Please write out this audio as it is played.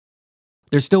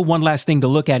There's still one last thing to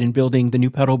look at in building the new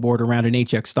pedal board around an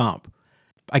HX Stomp.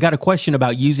 I got a question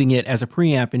about using it as a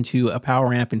preamp into a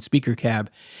power amp and speaker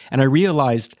cab, and I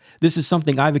realized this is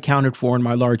something I've accounted for in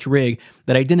my large rig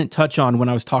that I didn't touch on when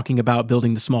I was talking about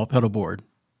building the small pedal board.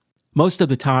 Most of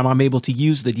the time, I'm able to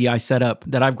use the DI setup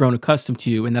that I've grown accustomed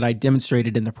to and that I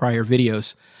demonstrated in the prior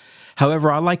videos.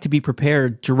 However, I like to be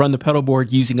prepared to run the pedal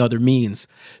board using other means,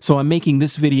 so I'm making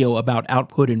this video about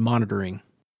output and monitoring.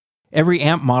 Every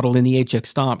amp model in the HX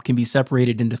Stomp can be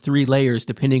separated into 3 layers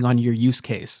depending on your use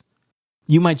case.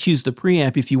 You might choose the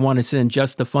preamp if you want to send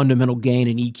just the fundamental gain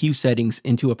and EQ settings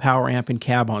into a power amp and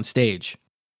cab on stage.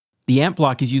 The amp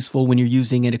block is useful when you're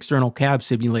using an external cab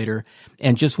simulator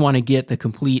and just want to get the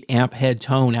complete amp head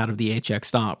tone out of the HX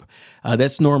Stomp.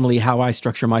 That's normally how I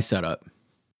structure my setup.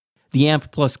 The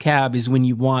amp plus cab is when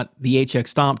you want the HX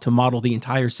Stomp to model the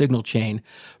entire signal chain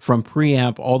from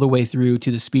preamp all the way through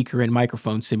to the speaker and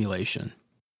microphone simulation.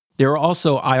 There are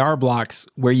also IR blocks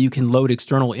where you can load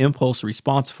external impulse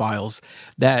response files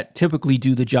that typically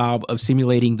do the job of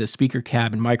simulating the speaker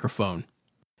cab and microphone.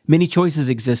 Many choices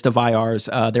exist of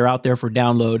IRs, they're out there for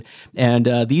download, and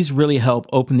these really help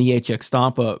open the HX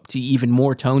Stomp up to even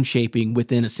more tone shaping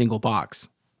within a single box.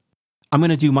 I'm going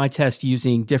to do my test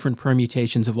using different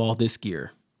permutations of all this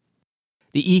gear.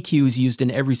 The EQ is used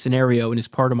in every scenario and is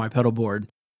part of my pedal board.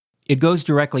 It goes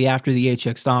directly after the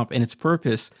HX Stomp, and its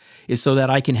purpose is so that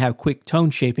I can have quick tone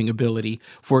shaping ability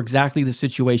for exactly the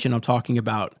situation I'm talking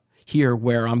about here,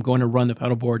 where I'm going to run the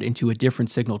pedal board into a different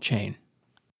signal chain.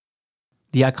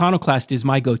 The Iconoclast is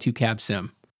my go-to cab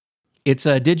sim. It's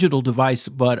a digital device,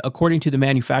 but according to the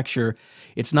manufacturer,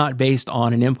 it's not based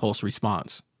on an impulse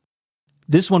response.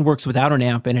 This one works without an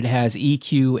amp, and it has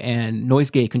EQ and noise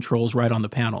gate controls right on the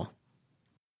panel.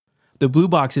 The Blue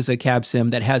Box is a cab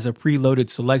sim that has a preloaded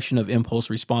selection of impulse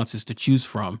responses to choose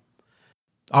from.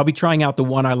 I'll be trying out the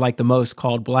one I like the most,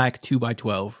 called Black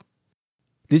 2x12.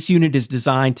 This unit is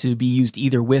designed to be used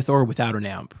either with or without an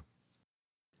amp.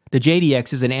 The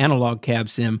JDX is an analog cab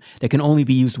sim that can only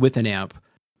be used with an amp.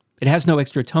 It has no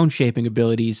extra tone shaping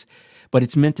abilities, but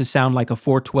it's meant to sound like a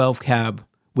 412 cab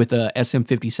with a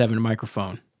SM57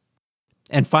 microphone.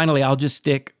 And finally, I'll just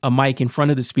stick a mic in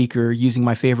front of the speaker using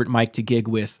my favorite mic to gig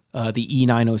with, the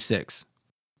E906.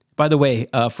 By the way,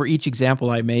 for each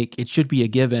example I make, it should be a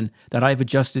given that I've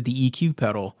adjusted the EQ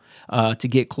pedal to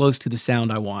get close to the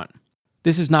sound I want.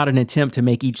 This is not an attempt to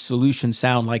make each solution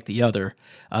sound like the other.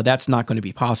 That's not going to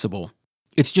be possible.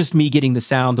 It's just me getting the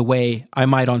sound the way I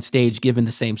might on stage given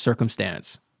the same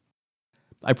circumstance.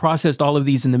 I processed all of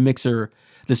these in the mixer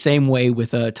the same way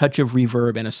with a touch of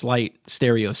reverb and a slight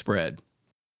stereo spread.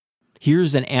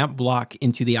 Here's an amp block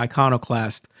into the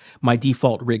Iconoclast, my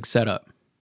default rig setup.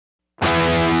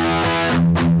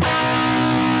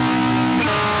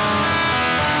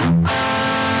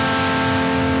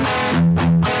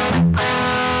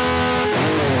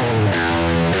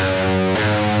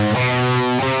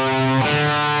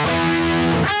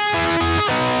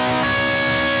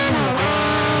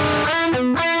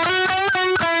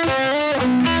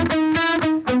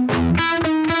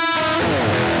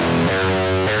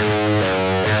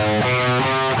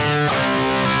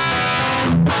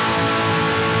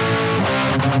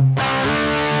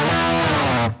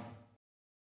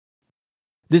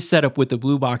 This setup with the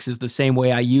Blue Box is the same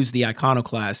way I use the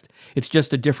Iconoclast. It's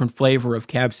just a different flavor of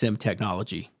cab sim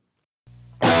technology.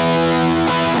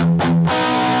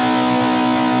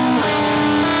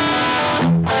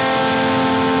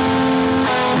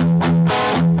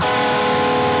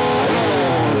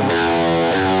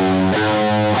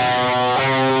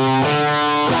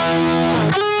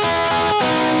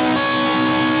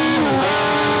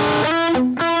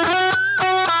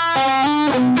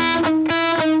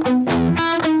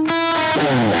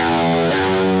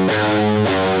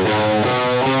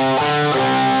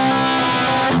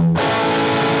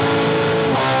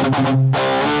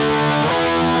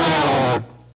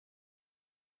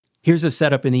 Here's a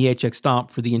setup in the HX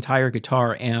Stomp for the entire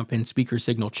guitar, amp, and speaker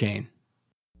signal chain.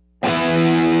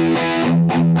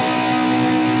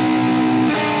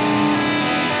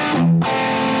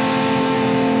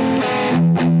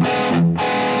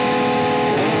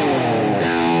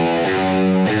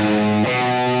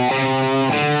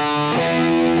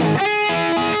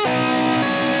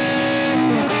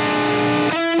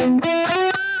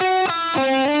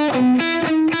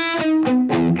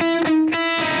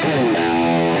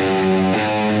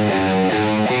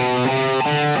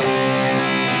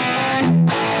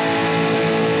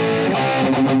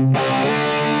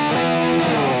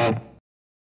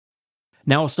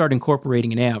 Now I'll start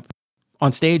incorporating an amp.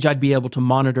 On stage, I'd be able to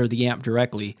monitor the amp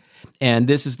directly, and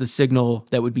this is the signal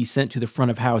that would be sent to the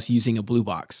front of house using a Blue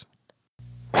Box.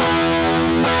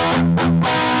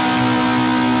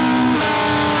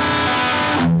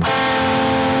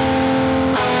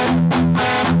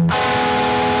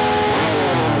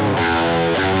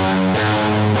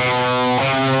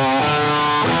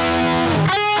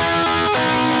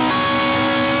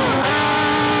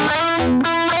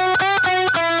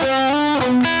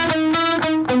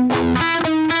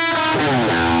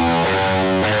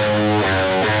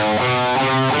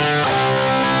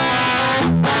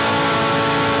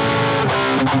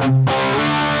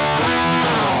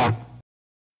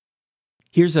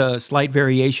 Here's a slight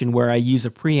variation where I use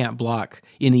a preamp block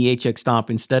in the HX Stomp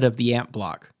instead of the amp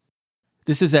block.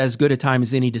 This is as good a time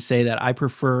as any to say that I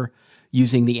prefer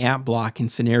using the amp block in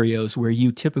scenarios where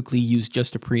you typically use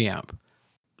just a preamp.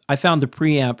 I found the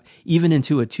preamp, even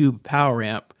into a tube power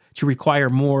amp, to require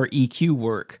more EQ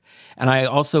work, and I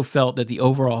also felt that the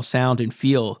overall sound and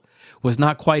feel was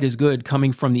not quite as good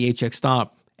coming from the HX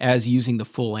Stomp as using the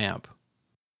full amp.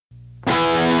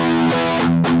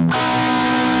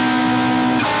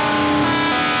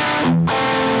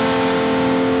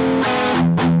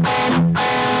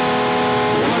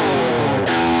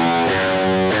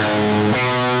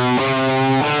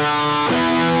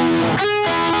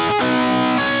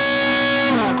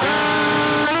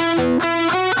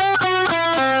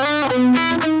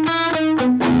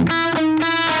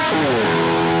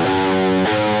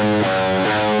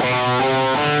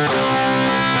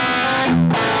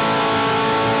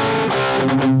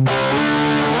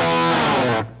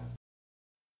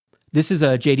 This is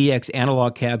a JDX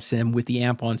analog cab sim with the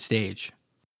amp on stage.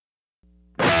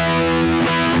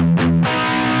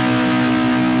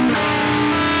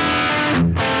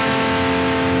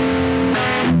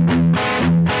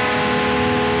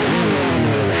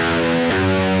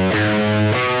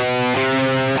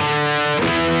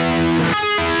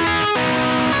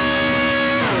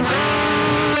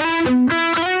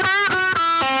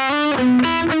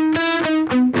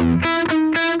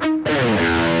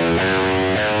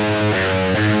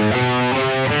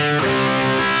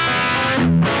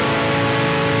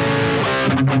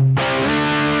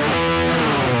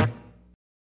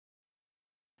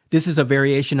 This is a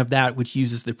variation of that which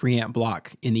uses the preamp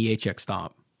block in the HX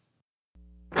Stomp.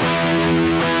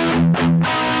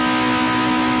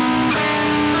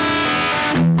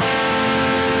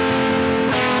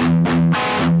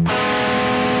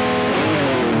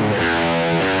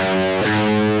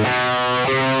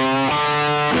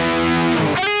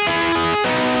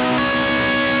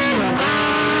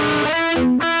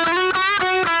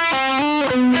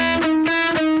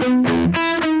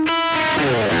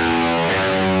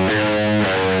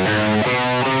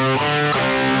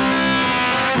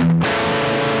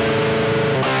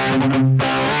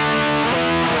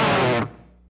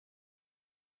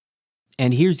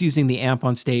 And here's using the amp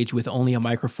on stage with only a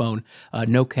microphone,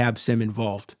 no cab sim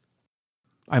involved.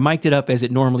 I mic'd it up as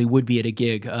it normally would be at a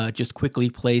gig, just quickly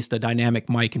placed a dynamic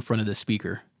mic in front of the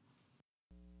speaker.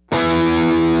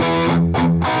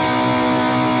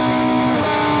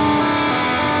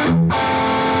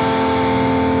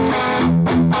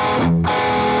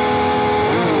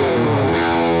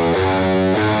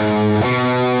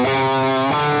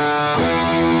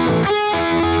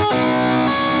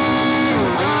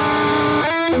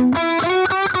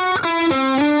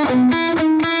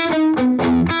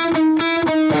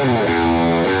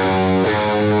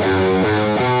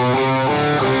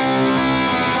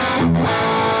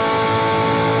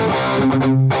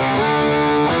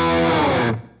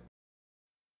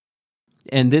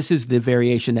 And this is the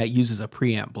variation that uses a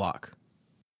preamp block.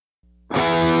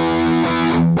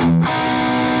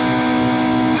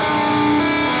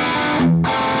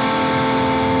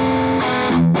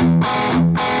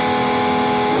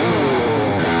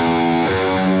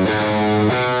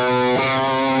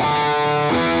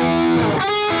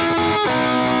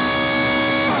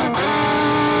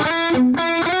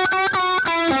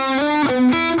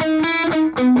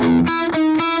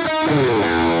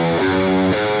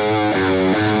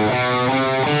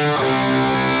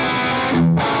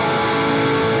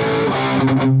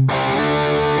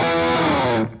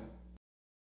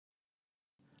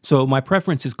 So my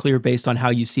preference is clear based on how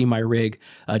you see my rig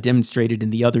demonstrated in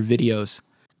the other videos.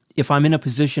 If I'm in a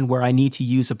position where I need to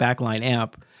use a backline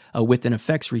amp with an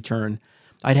effects return,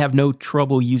 I'd have no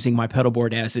trouble using my pedal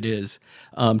board as it is,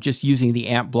 just using the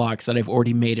amp blocks that I've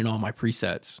already made in all my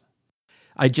presets.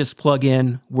 I'd just plug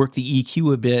in, work the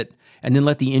EQ a bit, and then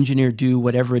let the engineer do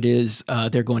whatever it is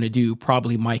they're going to do,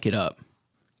 probably mic it up.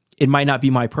 It might not be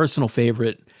my personal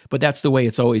favorite, but that's the way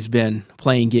it's always been,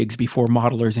 playing gigs before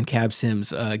modelers and cab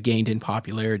sims gained in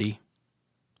popularity.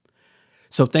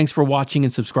 So thanks for watching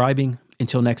and subscribing.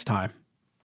 Until next time.